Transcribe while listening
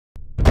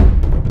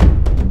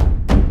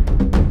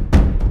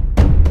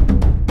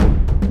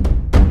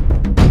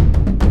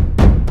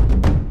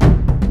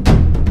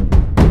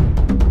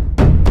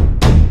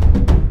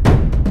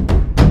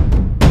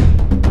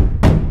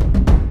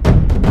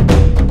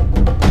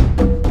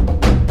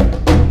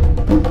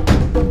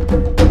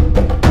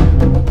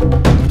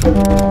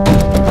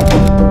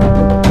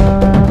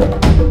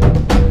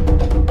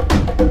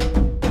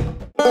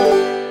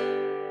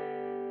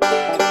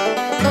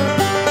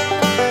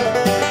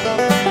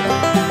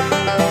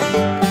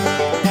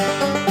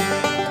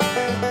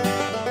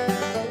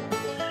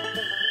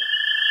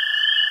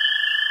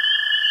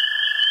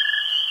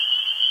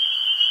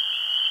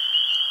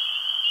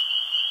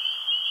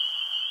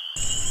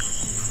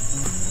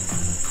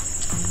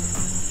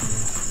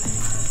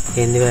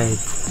ఏంది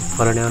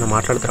వాళ్ళని ఏమైనా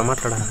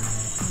మాట్లాడరా?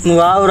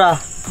 నువ్వు ఆవురా,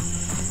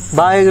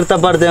 బాగా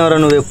ఎగురుతపడతావురా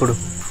నువ్వు ఎప్పుడు.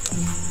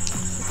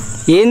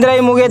 ఏంద్రా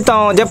ఈ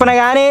ముగెత్తాం చెప్పిన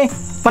కానీ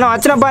మనం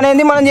వచ్చిన పని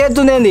ఏంది, మనం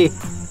చేస్తుంది ఏంది?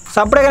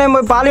 సపరేట్గా నేను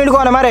పోయి పాలు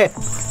ఇండుకోవాలి మరే.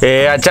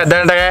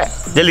 వచ్చేద్దంటే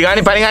జల్ది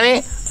కానీ పని కానీ.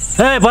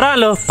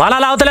 పొరాళ్ళు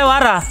పాలాలు అవుతలే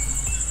వారా.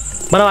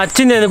 మనం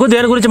వచ్చింది ఎందుకు,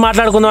 దేని గురించి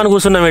మాట్లాడుకుందాం అని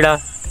కూర్చున్నాం. ఈడ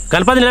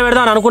గణపతి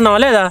నిలబెడదాం అని అనుకున్నావా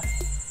లేదా?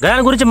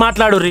 దాని గురించి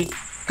మాట్లాడుర్రి.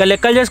 ఇక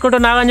లెక్కలు చేసుకుంటూ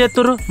నాగని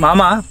చేస్తుర్రు.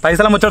 మామ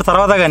పైసల ముచ్చట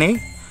తర్వాత కానీ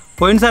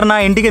పోయినసారి నా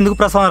ఇంటికి ఎందుకు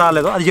ప్రసవం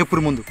రాలేదు అది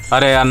చెప్పురు ముందు.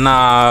 అరే అన్న,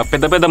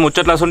 పెద్ద పెద్ద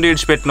ముచ్చట్లు అసలు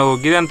ఇడిచిపెట్టినావు,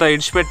 గిదంతా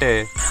ఇడిచిపెట్టే.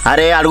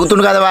 అరే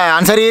అడుగుతుండు కదా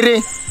ఆన్సర్ ఇయ్యి,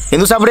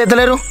 ఎందుకు సపరేట్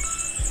ఎత్తలేరు?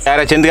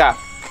 అరే చంద్గా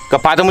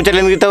పాత ముచ్చట్లు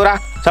ఎందుకు ఇస్తావురా?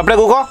 సపరేట్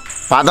కూకో.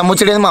 పాత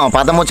ముచ్చటేది మామ,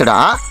 పాత ముచ్చట.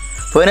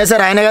 పోయినా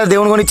సార్ ఆయన కదా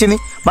దేవుని కొనిచ్చింది,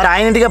 మరి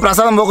ఆయన ఇంటికి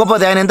ప్రసాదం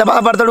పోకపోతే ఆయన ఎంత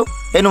బాధపడతాడు?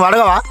 నువ్వు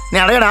అడగవా?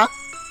 నేను అడగడా?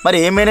 మరి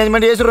ఏం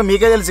మేనేజ్మెంట్ చేసారో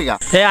మీకే తెలుసు.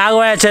 ఇక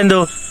ఆగవా చందు,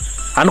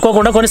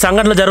 అనుకోకుండా కొన్ని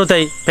సంఘటనలు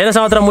జరుగుతాయి. పోయిన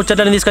సంవత్సరం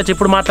ముచ్చట్లని తీసుకొచ్చి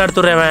ఇప్పుడు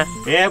మాట్లాడుతుర్రేమే.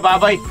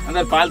 బాబాయ్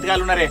అందరు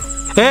పాల్తగాళ్ళు ఉన్నారే.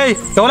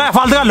 ఎవరా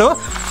ఫాల్తుగాళ్ళు?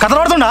 కథ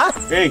పడుతుండా?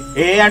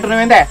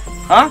 అంటున్నావేందే?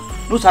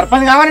 నువ్వు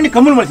సర్పంచ్ కావాలండి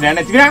కమ్ములు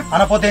మనిషి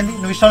అనపోతే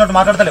నువ్వు ఇష్టం ఉన్నట్టు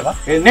మాట్లాడతలేవా?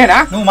 నేనా?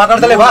 నువ్వు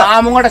మాట్లాడతలేవా? ఆ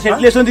ముంగట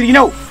సెటిల్ వేసుకొని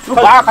తిరిగినావు.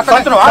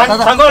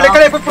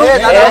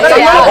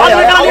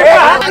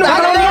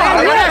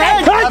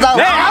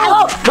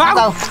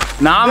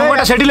 నా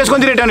ముంగట సెటిల్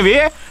వేసుకొని తిరిగేటానివి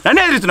నన్ను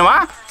ఎదురుతున్నావా?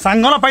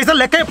 సంఘంలో పైసలు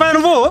లెక్క అయిపోయా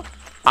నువ్వు.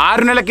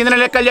 6 నెలల కింద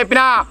లెక్కలు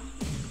చెప్పినా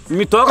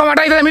మీ తోకమాట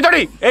అవుతుంది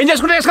మీతోటి. ఏం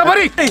చేసుకుంటే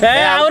వేసుకోబోరి.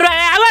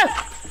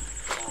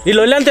 ఈ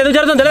లొల్లంతా ఎందుకు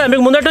జరుగుతుంది తెలియదా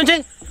మీకు ముందటి నుంచి?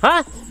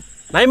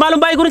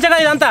 నైమాలం బాయ్ గురించే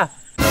కదా ఇదంతా.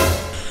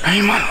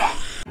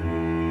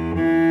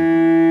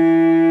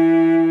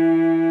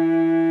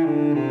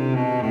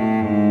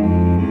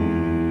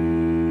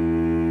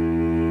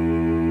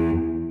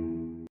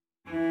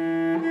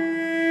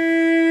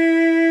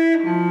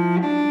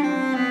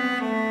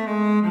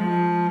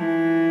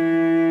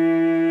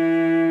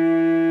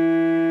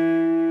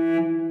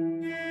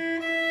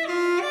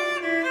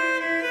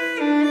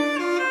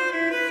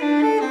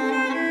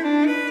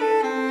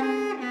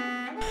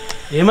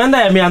 ఏమందా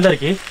మీ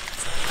అందరికి?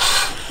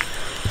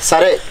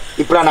 సరే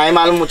ఇప్పుడు ఆ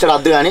నయమాలం ముచ్చట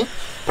అద్దు కానీ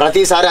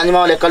ప్రతిసారి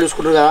అంజమామ లెక్కలు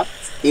చూసుకుంటారు కదా,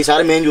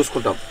 ఈసారి మేము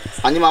చూసుకుంటాం.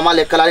 అంజమామ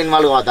లెక్కలా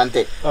ఇన్వాల్వ్ కావద్దు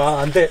అంతే.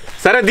 అంతే.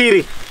 సరే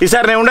తీరి,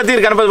 ఈసారి నేను ఉండ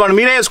తీరి గణపతి వాడు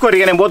మీరే వేసుకోరు.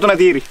 ఇక నేను పోతున్నా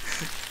తీరి.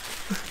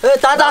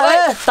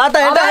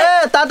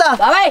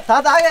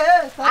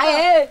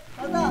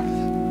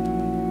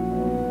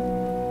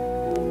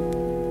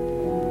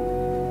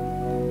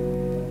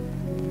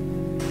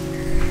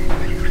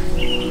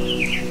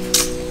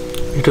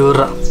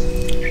 ఇటురా,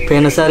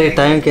 పోయినసారి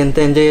టైంకి ఎంత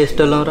ఎంజాయ్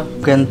చేసేటోళ్ళం రా,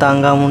 ఎంత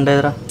అంగం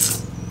ఉండేదిరా.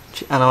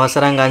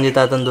 అనవసరంగా అంజి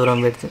తాతను దూరం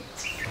పెడితే.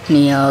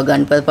 నీ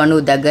గణపతి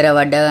పండుగ దగ్గర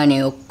పడ్డా కానీ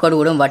ఒక్కడు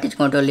కూడా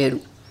పట్టించుకుంటూ లేడు.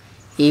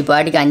 ఈ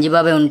పాటికి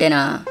అంజిబాబాయ్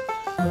ఉంటేనా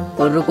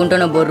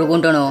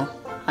బొర్రుకుంటానో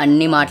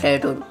అన్నీ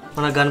మాట్లాడేటోడు.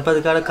 మన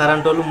గణపతి కాడ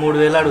కరెంట్ వాళ్ళు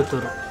 3000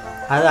 అడుగుతారు.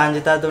 అదే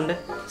అంజి తాత ఉంటే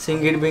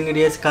సింగిడి బింగిడి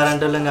చేసి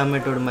కరెంట్ వాళ్ళని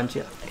అమ్మేటోడు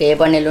మంచిగా.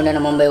 రేపటి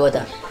నెల్లుండే ముంబై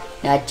పోతా.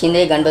 నేను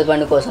వచ్చిందే గణపతి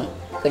పండుగ కోసం.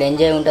 ఇక్కడ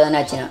ఎంజాయ్ ఉంటుందని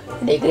వచ్చిన.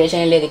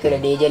 డెకరేషన్ లేదు, ఇక్కడ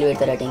డీజేలు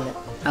పెడతారట. ఇంకా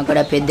అక్కడ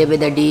పెద్ద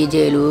పెద్ద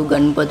డీజేలు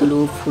గణపతులు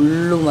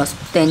ఫుల్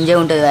మస్తు ఎంజాయ్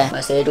ఉంటుంది.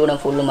 మా సేటు కూడా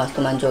ఫుల్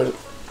మస్తు మంచోడు.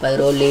 10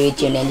 రోజులు లీవ్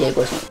ఇచ్చిండు ఎంజాయ్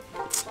కోసం.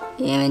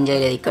 ఏం ఎంజాయ్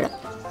లేదు ఇక్కడ.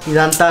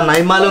 ఇదంతా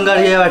నైమాలం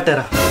గారు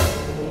చేయబట్టారా?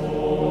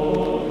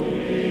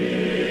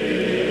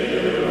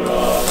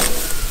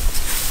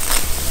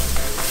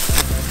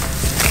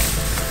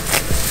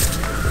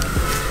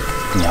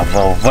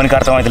 ఎవ్వనికి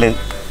అర్థమవుతలేదు.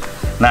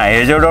 నా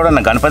ఏజోడు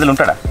నా గణపతులు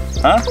ఉంటాడా?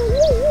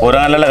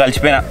 పూరంగాలలో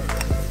కలిసిపోయినా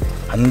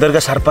అందరిగా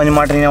సర్పంచ్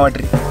మాట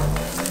వినేవాటి.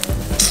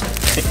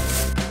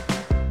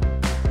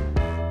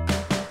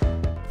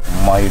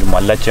 అమ్మా వీడు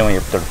మళ్ళీ వచ్చేమో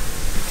చెప్తాడు.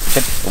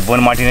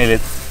 ఉబ్బని మాట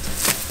వినేలేదు.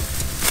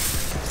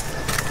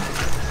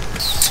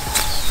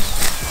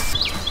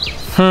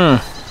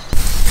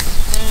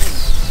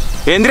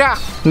 ఏందిరా?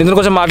 నిన్ను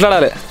కొంచెం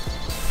మాట్లాడాలి.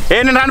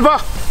 నేను రానుపో.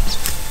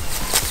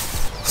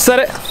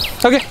 సరే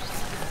ఓకే.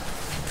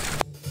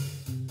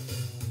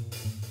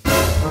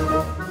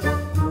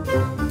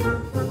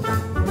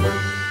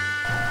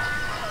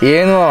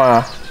 ఏంది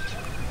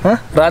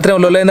రాత్రి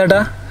లొల్లైందట,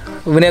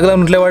 వినాయకుడు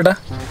ఉంటలేవాట.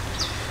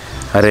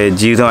 అరే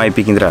జీవితం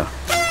అయిపోయిందిరా,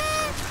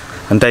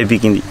 అంత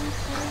అయిపోయింది.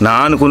 నా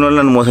అనుకున్న వాళ్ళు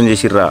నన్ను మోసం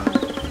చేసిర్రా.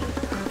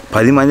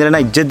 10 మందిలో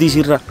నా ఇజ్జత్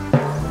తీసిర్రా.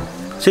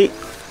 చెయ్యి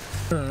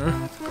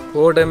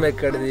ఓటమి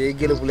ఎక్కడిది,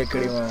 గెలుపులు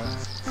ఎక్కడి?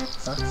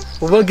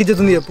 ఉవ్వకి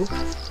ఇజ్జతుంది చెప్పు.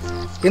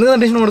 ఎందుకంటే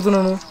టెన్షన్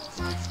పడుతున్నాను?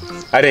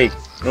 అరే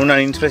నువ్వు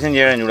నన్ను ఇన్స్పిరేషన్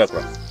చేయడానికి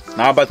చూడకురా.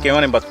 నా బతుకేమో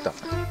నేను బతుకుతా,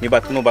 నీ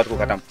బతుకు నువ్వు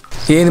బతుకు కటం.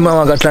 ఏంది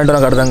మామ అట్లా అంటూ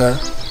నాకు అర్థం కాదు.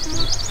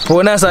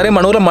 పోయినా సరే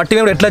మన ఊళ్ళో మట్టి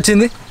మీద ఎట్లా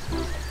వచ్చింది?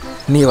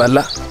 నీ వల్ల.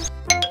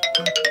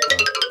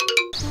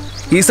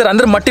 ఈసారి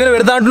అందరు మట్టి మీద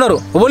పెడతా అంటున్నారు.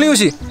 ఓళ్ళు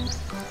చూసి,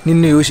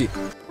 నిన్ను చూసి.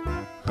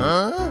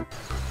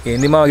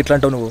 ఏంది మామ ఇట్లా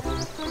అంటావు నువ్వు?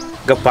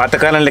 ఇంకా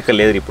పాతకాలం లెక్క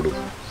లేదు ఇప్పుడు.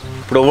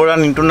 ఇప్పుడు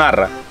ఓడని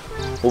వింటున్నారా?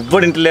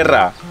 ఒవ్వడు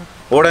ఇంటలేరురా.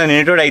 ఓడని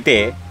నింటోడు అయితే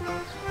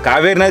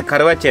కావేరి నది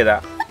కరువచ్చేదా?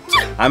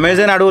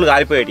 అమెజాన్ అడవులు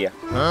కాలిపోయేటియా?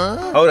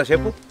 అవురా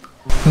చెప్పు.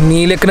 నీ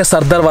లెక్కన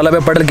సర్దార్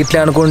వల్లభాయ్ పటేల్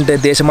గిట్లే అనుకుంటే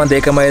దేశమంతా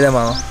ఏకమయ్యేదా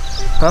మామ?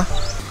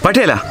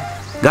 పటేలా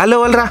గాల్లో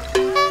వాళ్ళరా?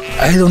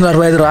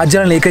 565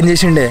 రాజ్యాలను ఏకం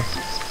చేసిండే.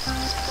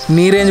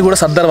 నీ రేంజ్ కూడా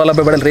సర్దార్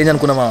వల్లభాయ్ పటేల్ రేంజ్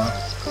అనుకున్నా మామ.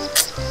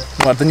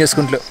 నువ్వు అర్థం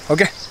చేసుకుంటలేవు.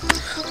 ఓకే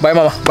బాయ్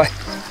మామ, బాయ్.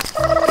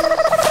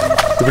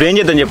 ఇప్పుడు ఏం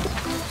చేద్దాం చెప్పు.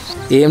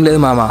 ఏం లేదు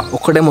మామ,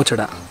 ఒక్కడే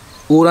ముచ్చట.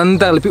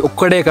 ఊరంతా కలిపి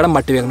ఒక్కడే ఇక్కడ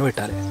మట్టి వేగన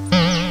పెట్టాలి.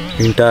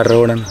 వింటారు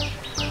రోడన్.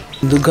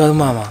 ఎందుకు కాదు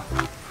మామ,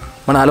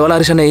 మన అలువల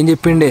హరీష్ అన్న ఏం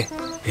చెప్పిండే?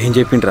 ఏం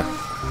చెప్పిండ్రా?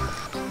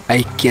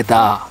 ఐక్యత.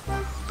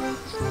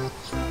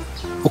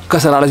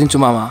 ఒక్కసారి ఆలోచించు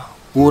మామ,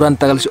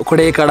 ఊరంతా కలిసి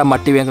ఒకడే కాడ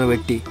మట్టి వేగన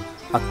పెట్టి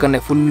అక్కడనే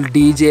ఫుల్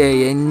డీజే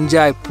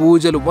ఎంజాయ్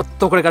పూజలు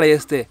మొత్తం ఒకటి కాడ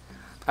చేస్తే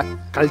ఆ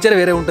కల్చర్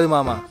వేరే ఉంటుంది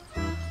మామ.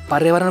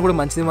 పర్యావరణం కూడా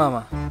మంచిది మామ.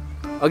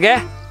 ఓకే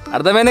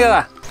అర్థమైంది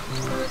కదా?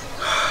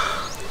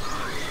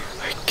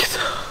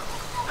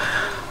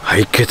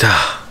 ఐక్యత.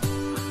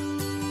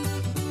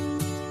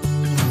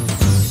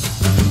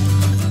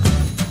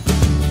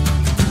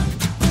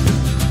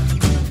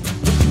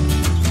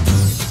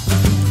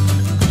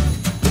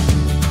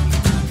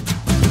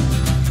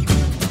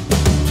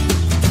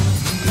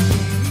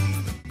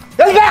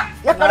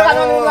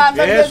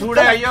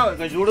 చూడే అయ్యో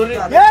చూడు.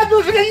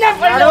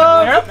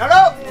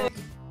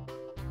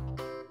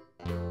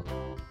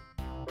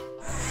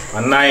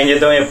 అన్నా ఏం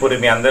చేద్దాం ఎప్పుడు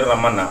మీ అందరు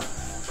రమ్మన్నా.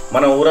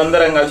 మనం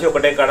ఊరందరం కలిసి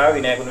ఒకటే కాడ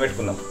వినాయకుని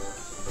పెట్టుకుందాం.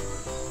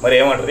 మరి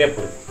ఏమంటారు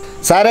ఎప్పుడు?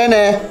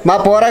 సరేనే, మా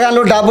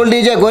పోరగాళ్ళు డబుల్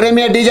డీజే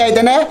గొరెమియా డీజే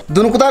అయితేనే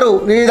దునుకుతారు.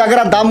 నీ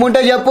దగ్గర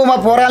దమ్ముంటే చెప్పు, మా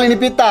పోరగాళ్ళు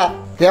వినిపిస్తా.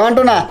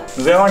 ఏమంటున్నా?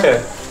 నువ్వేమంటే?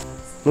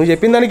 నువ్వు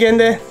చెప్పిన దానికి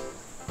ఏందే?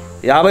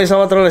 50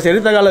 సంవత్సరాల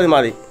చరిత్ర కలది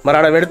మాది. మరి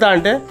ఆడ పెడతా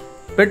అంటే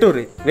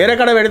పెట్టుర్రి, వేరే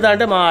కాడ పెడతా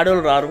అంటే మా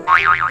ఆడవాళ్ళు రారు,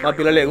 మా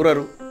పిల్లలు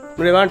ఎగురరు.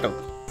 నువ్వేమంటావు?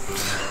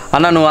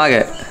 అన్న నువ్వు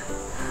ఆగే.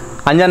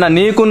 అంజన్న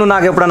నీకు నువ్వు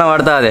నాకు ఎప్పుడన్నా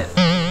పడతా? అదే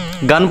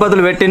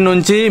గణపతులు పెట్టిన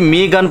నుంచి మీ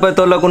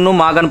గణపతులకు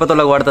మా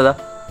గణపతులకు పడుతుందా?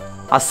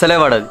 అస్సలే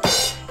పడదు.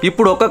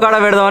 ఇప్పుడు ఒక్క కాడ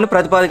పెడదామని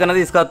ప్రతిపాదికన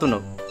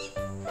తీసుకొస్తున్నావు.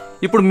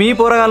 ఇప్పుడు మీ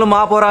పోరగాళ్ళు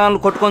మా పోరగాళ్ళు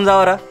కొట్టుకొని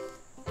చావరా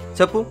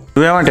చెప్పు?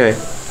 నువ్వేమంటే?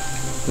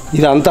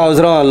 ఇది అంత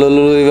అవసరం,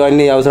 అల్లుళ్ళు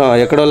ఇవన్నీ అవసరం?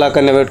 ఎక్కడో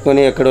లాక్కనే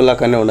పెట్టుకొని ఎక్కడో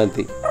లాక్కనే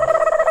ఉండద్ది.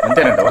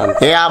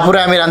 అంతేనంట. ఏ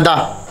ఆపురా మీరంతా.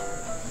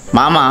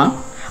 మామ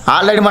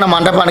ఆల్రెడీ మన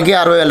మంటపానికి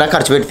 60,000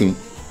 ఖర్చు పెడుతుంది.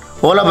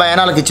 ఓలో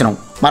భయానాలకు ఇచ్చినాం.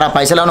 మరి ఆ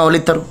పైసలు ఓళ్ళు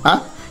ఇస్తారు?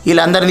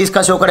 వీళ్ళందరినీ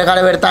తీసుకొచ్చి ఒకటే కాడ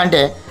పెడతా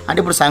అంటే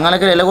ఇప్పుడు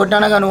సంఘానికి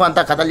వెళ్ళగొట్టానగా నువ్వు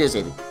అంతా కథలు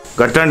చేసేది.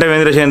 గట్ట అంటే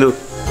వేంద్రసేందు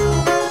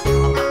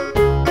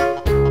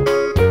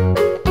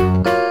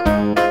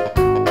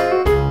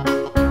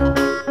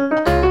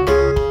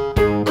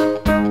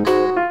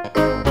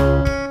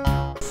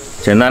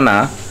చందన్న,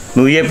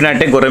 నువ్వు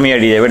చెప్పినట్టే గొర్రెమియా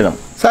డీజే పెడదాం.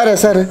 సరే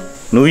సరే,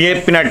 నువ్వు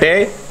చెప్పినట్టే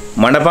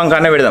మండపం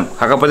కన్నా పెడదాం,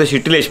 కాకపోతే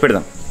షిట్టులు వేసి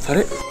పెడదాం.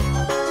 సరే.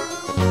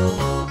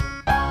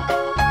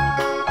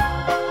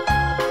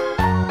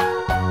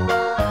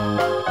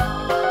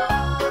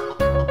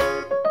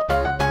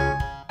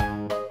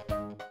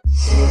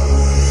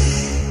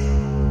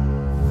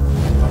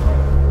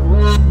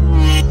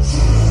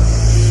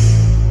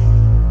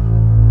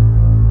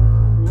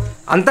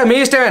 అంతా మీ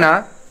ఇష్టమేనా?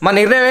 మా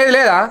నిర్ణయం ఏది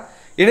లేదా?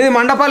 8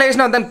 మండపాలు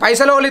వేసినా దాని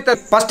పైసలు వాళ్ళు ఇస్తారు.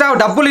 ఫస్ట్ ఆ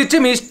డబ్బులు ఇచ్చి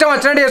మీ ఇష్టం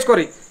వచ్చినట్టు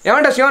చేసుకోరి.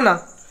 ఏమంటా శివన్న?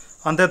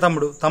 అంతే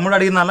తమ్ముడు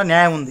అడిగిన దానిలో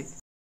న్యాయం ఉంది.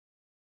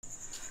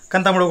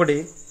 కానీ తమ్ముడు ఒకటి,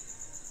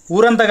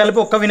 ఊరంతా కలిపి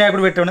ఒక్క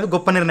వినాయకుడు పెట్టడం అనేది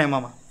గొప్ప నిర్ణయం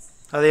మామ.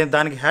 అదే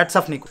దానికి హ్యాట్స్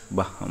ఆఫ్ నీకు.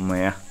 బా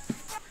అమ్మయ్య.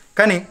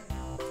 కానీ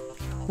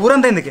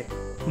ఊరంతా ఎందుకే,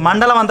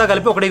 మండలం అంతా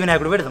కలిపి ఒకటే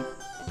వినాయకుడు పెడదాం.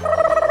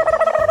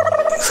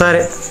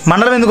 సరే,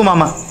 మండలం ఎందుకు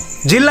మామ,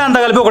 జిల్లా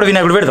అంతా కలిపి ఒకటి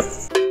వినాయకుడు పెడదాం.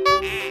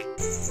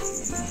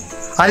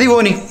 అది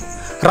పోని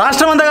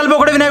రాష్ట్రం అంతా కలిపి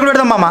ఒకటే వినాయకుడు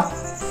పెడదాం మామ.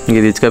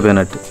 ఇది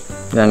ఇచ్చుకపోయినట్టు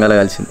గంగల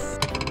కలిసింది.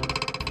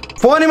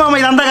 పోని మామ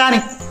ఇదంతా కానీ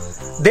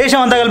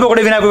దేశం అంతా కలిపి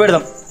ఒకటే వినాయకుడు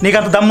పెడదాం.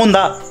 నీకంత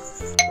దమ్ముందా?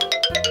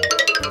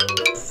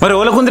 మరి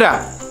ఓలకుందిరా?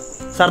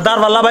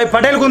 సర్దార్ వల్లభాయ్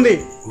పటేల్కు ఉంది.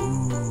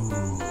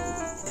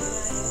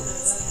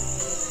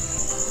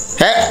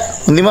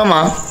 ఉంది మామ,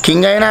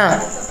 కింగ్ అయినా.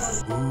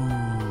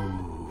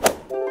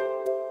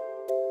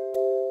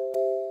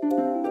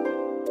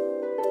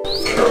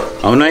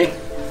 అవునాయ్,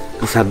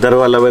 సర్దార్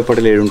వల్లభాయ్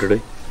పటేల్ ఏడుంటాడు?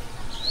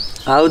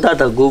 ఆగు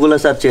తాత, గూగుల్లో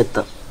సెర్చ్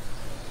చేస్తా.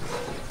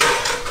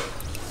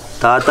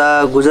 తాత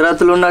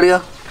గుజరాత్లో ఉన్నాడుగా.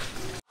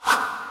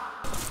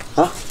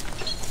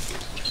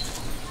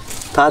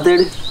 తాత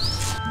ఏడి?